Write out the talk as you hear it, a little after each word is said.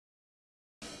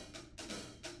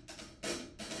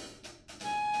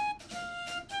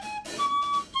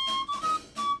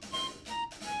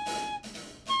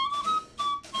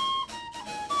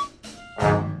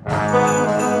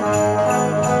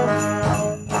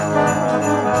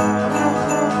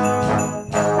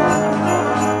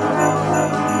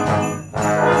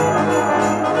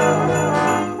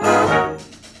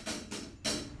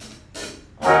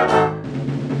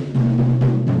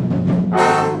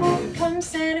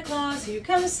Claus, here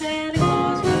comes Santa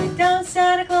Claus, right down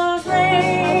Santa Claus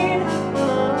Lane.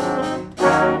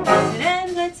 Blitzen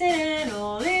and Blitzen and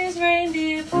all his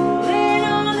reindeer pulling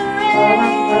on the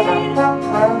rein.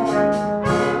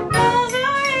 Bells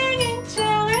are ringing,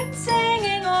 children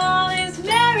singing, all is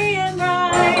merry and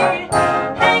bright.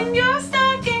 Hang your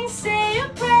stockings, say your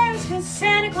prayers, 'cause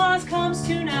Santa Claus comes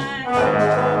tonight.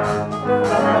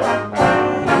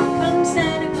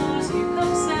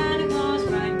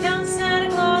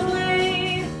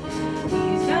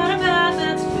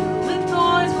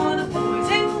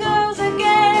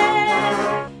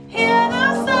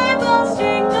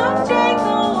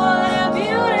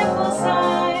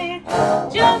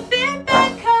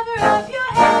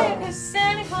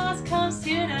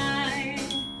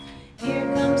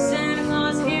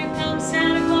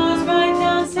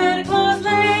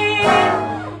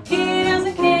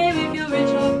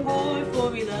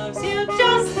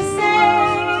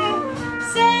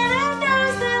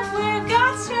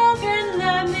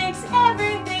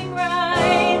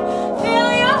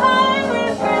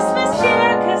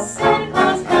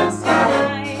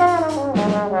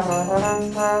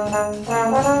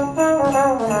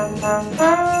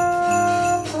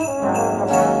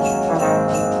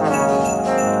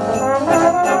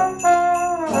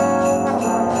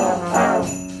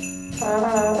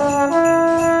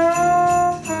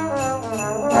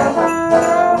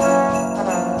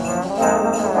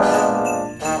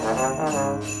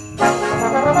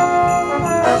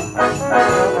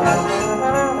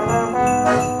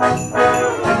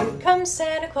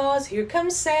 Here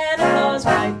comes Santa Claus,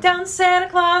 right down Santa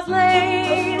Claus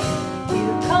Lane.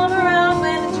 He'll come around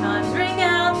when the chimes ring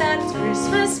out that it's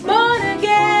Christmas morn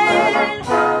again.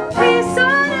 Peace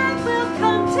on earth will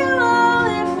come to all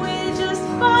if we just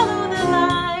follow the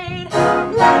light.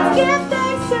 Let's give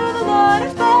thanks to the Lord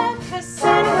above, 'cause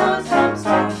Santa Claus comes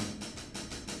too.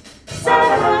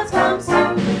 Santa Claus comes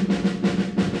too.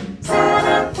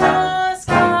 Santa Claus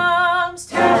comes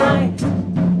tonight.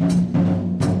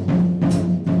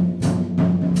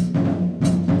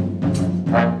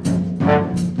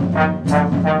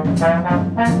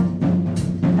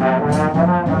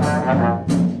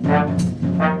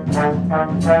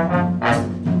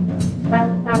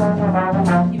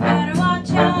 You better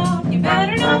watch out, you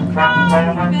better not cry,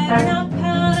 you better not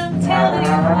pout, I'm telling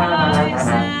you why.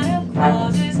 Santa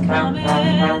Claus is coming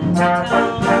to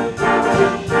town.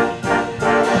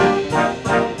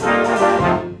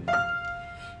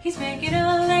 He's making a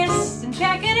list and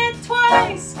checking it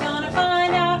twice, gonna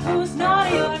find out who's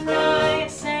naughty or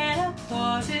nice. Santa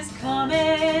Claus is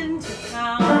coming to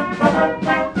town.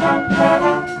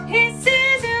 He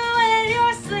sees you when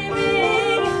you're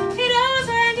sleeping, he knows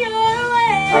when you're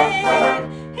awake,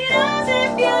 he knows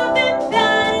if you've been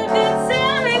bad, if it's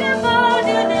having a for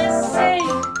goodness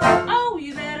sake. Oh,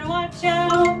 you better watch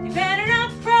out, you better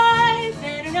not cry, you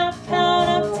better not pout,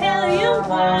 I'm telling you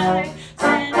why.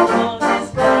 Santa Claus is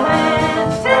coming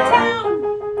to town.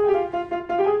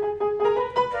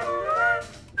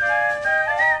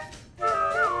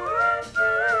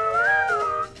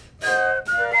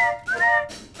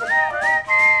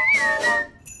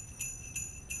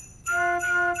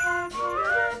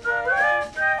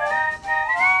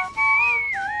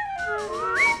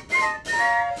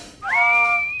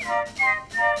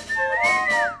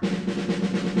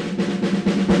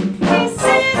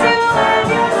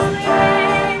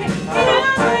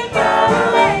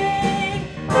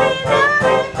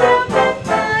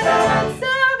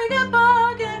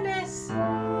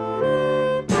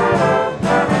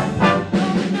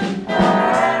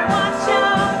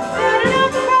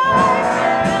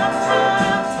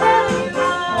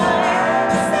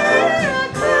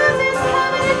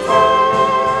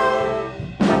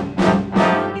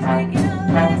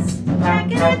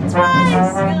 Twice,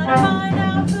 gonna find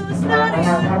out who's naughty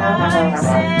or nice.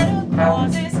 Santa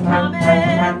Claus is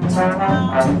coming to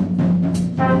town.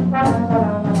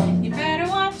 You better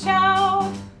watch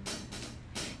out,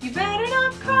 you better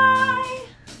not cry,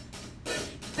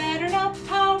 you better not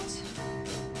pout,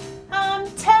 I'm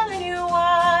telling you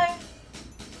why.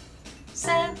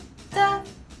 Santa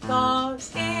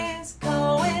Claus is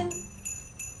going,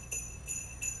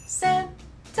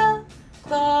 Santa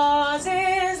Claus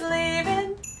is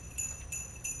leaving,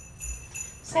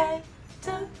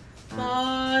 Santa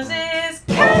Claus is